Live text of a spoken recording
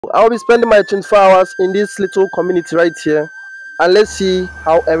I'll be spending my 24 hours in this little community right here, and let's see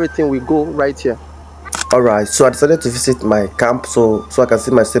how everything will go right here. Alright, so I decided to visit my camp so I can see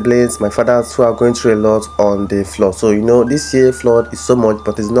my siblings, my fathers who are going through a lot on the flood. So you know, this year flood is so much,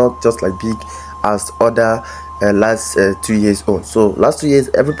 but it's not just like big as other last 2 years on. So last 2 years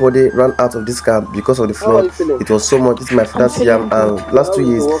everybody ran out of this camp because of the flood. It was so much. This is my father's yam, and last 2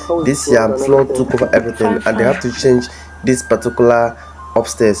 years this yam flood took over everything, and they have to change this particular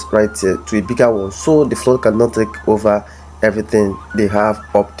upstairs right here to a bigger one, so the flood cannot take over everything they have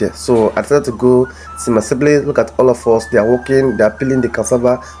up there. So I decided to go see my siblings. Look at all of us, they are working, they are peeling the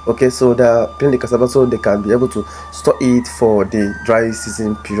cassava. Okay, so they are peeling the cassava so they can be able to store it for the dry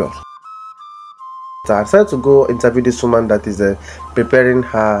season period. So I decided to go interview this woman that is preparing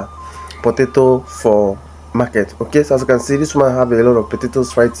her potato for market. Okay, so as you can see, this woman have a lot of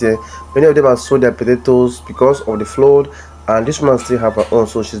potatoes right here. Many of them have sold their potatoes because of the flood, and this woman still have her own,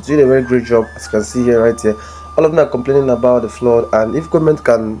 so she's doing a very great job. As you can see here right here, all of them are complaining about the flood, and if government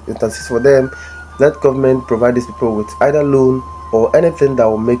can intercede for them, let government provide these people with either loan or anything that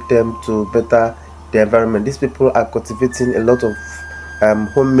will make them to better the environment. These people are cultivating a lot of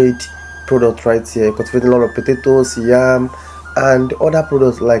homemade products right here, cultivating a lot of potatoes, yam, and other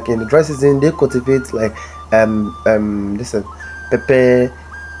products. Like in the dry season they cultivate like listen, pepper,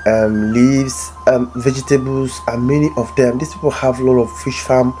 leaves, vegetables, and many of them. These people have a lot of fish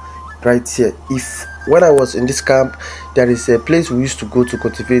farm right here. If when I was in this camp, there is a place we used to go to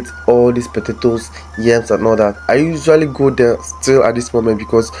cultivate all these potatoes, yams, and all that. I usually go there still at this moment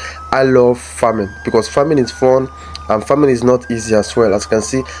because I love farming, because farming is fun and farming is not easy as well. As you can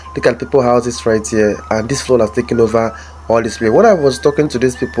see, look at people houses right here, and this flood has taken over all this place. When I was talking to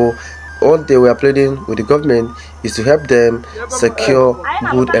these people, all they were pleading with the government is to help them secure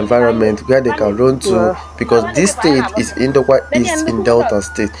good environment where they can run to, because this state is in Delta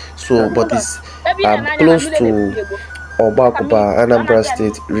State, so but it's close to Obakuba, Anambra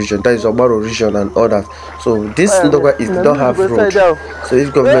State region, that is Obaro region and all that. So this Ndokwa is don't have road, so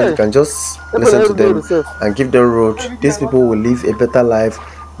if government can just listen to them and give them road, these people will live a better life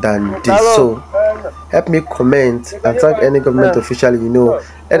than this. So help me comment and tag any government official you know,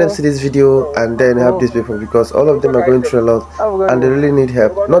 let them see this video and then help these people, because all of them are going through a lot and they really need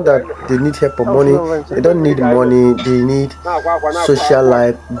help. Not that they need help for money, they don't need money, they need social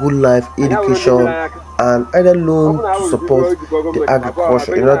life, good life, education, and either loan to support the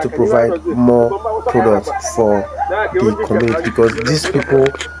agriculture in order to provide more products for the community, because these people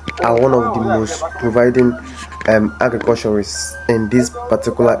are one of the most providing agriculturists in this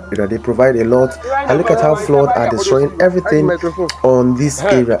particular area. They provide a lot, and look at how flood are destroying everything on this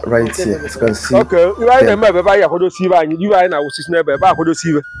area right here. As you can see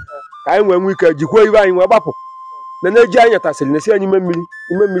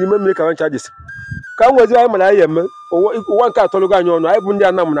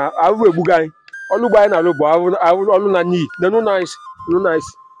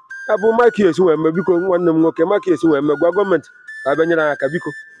Abu my case who am biko one no okay my case who am government abanyana aka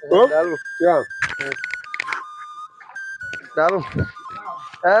biko oh yeah Dalu.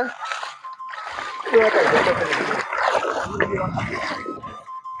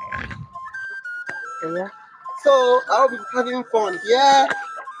 So I'll be having fun. Yeah.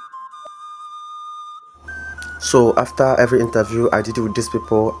 So after every interview I did with these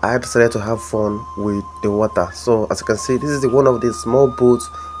people, I decided to have fun with the water. So as you can see, this is one of the small boats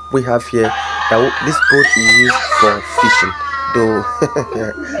we have here. This boat is used for fishing, though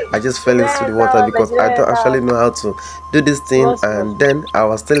I just fell into the water because I don't actually know how to do this thing, and then I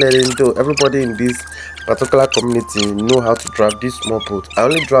was still learning. Though everybody in this particular community know how to drive this small boat, I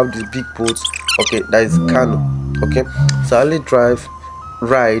only drive the big boats. Okay, that is canoe. Okay, so I only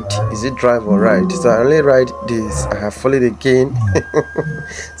ride, is it drive or ride? So I only ride this. I have fallen again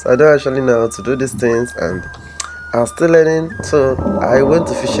so I don't actually know how to do these things, and I'm still learning. So I went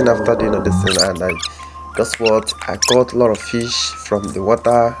to fishing after doing all this thing, and guess what, I caught a lot of fish from the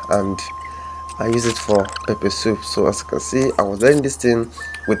water and I use it for pepper soup. So as you can see, I was learning this thing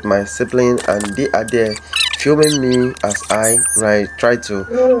with my sibling, and they are there filming me as I try to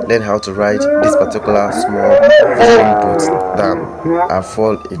learn how to ride this particular small fishing boat. Damn, I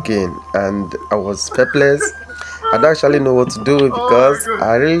fall again, and I was perplexed. I don't actually know what to do because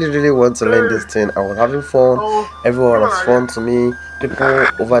I really want to learn this thing. I was having fun, everyone was fun to me. People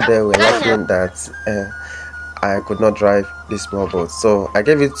over there were laughing that I could not drive this small boat. So I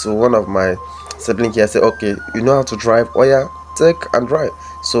gave it to one of my siblings here. I said, okay, you know how to drive? Oh yeah, take and drive.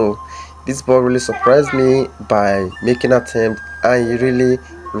 So this boy really surprised me by making an attempt, and he really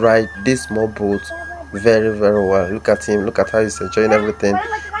ride this small boat very well. Look at him, look at how he's enjoying everything.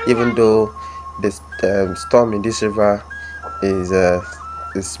 even though this storm in this river is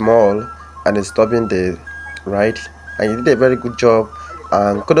small and is stopping the ride, and he did a very good job,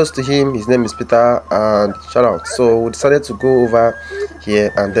 and kudos to him. His name is Peter, and shout out. So we decided to go over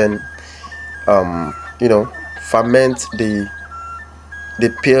here and then you know, ferment the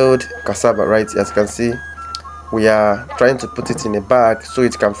peeled cassava, right? As you can see, we are trying to put it in a bag so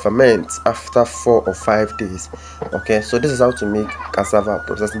it can ferment after 4 or 5 days. Okay, so this is how to make cassava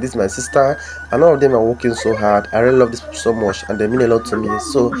processing. This is my sister, and all of them are working so hard. I really love this so much, and they mean a lot to me.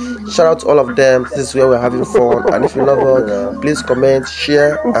 So shout out to all of them. This is where we're having fun, and if you love us, please comment,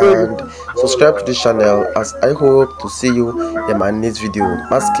 share, and subscribe to this channel, as I hope to see you in my next video.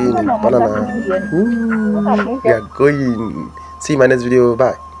 Masking banana. Ooh, we are going. See you in my next video.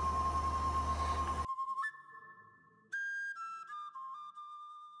 Bye.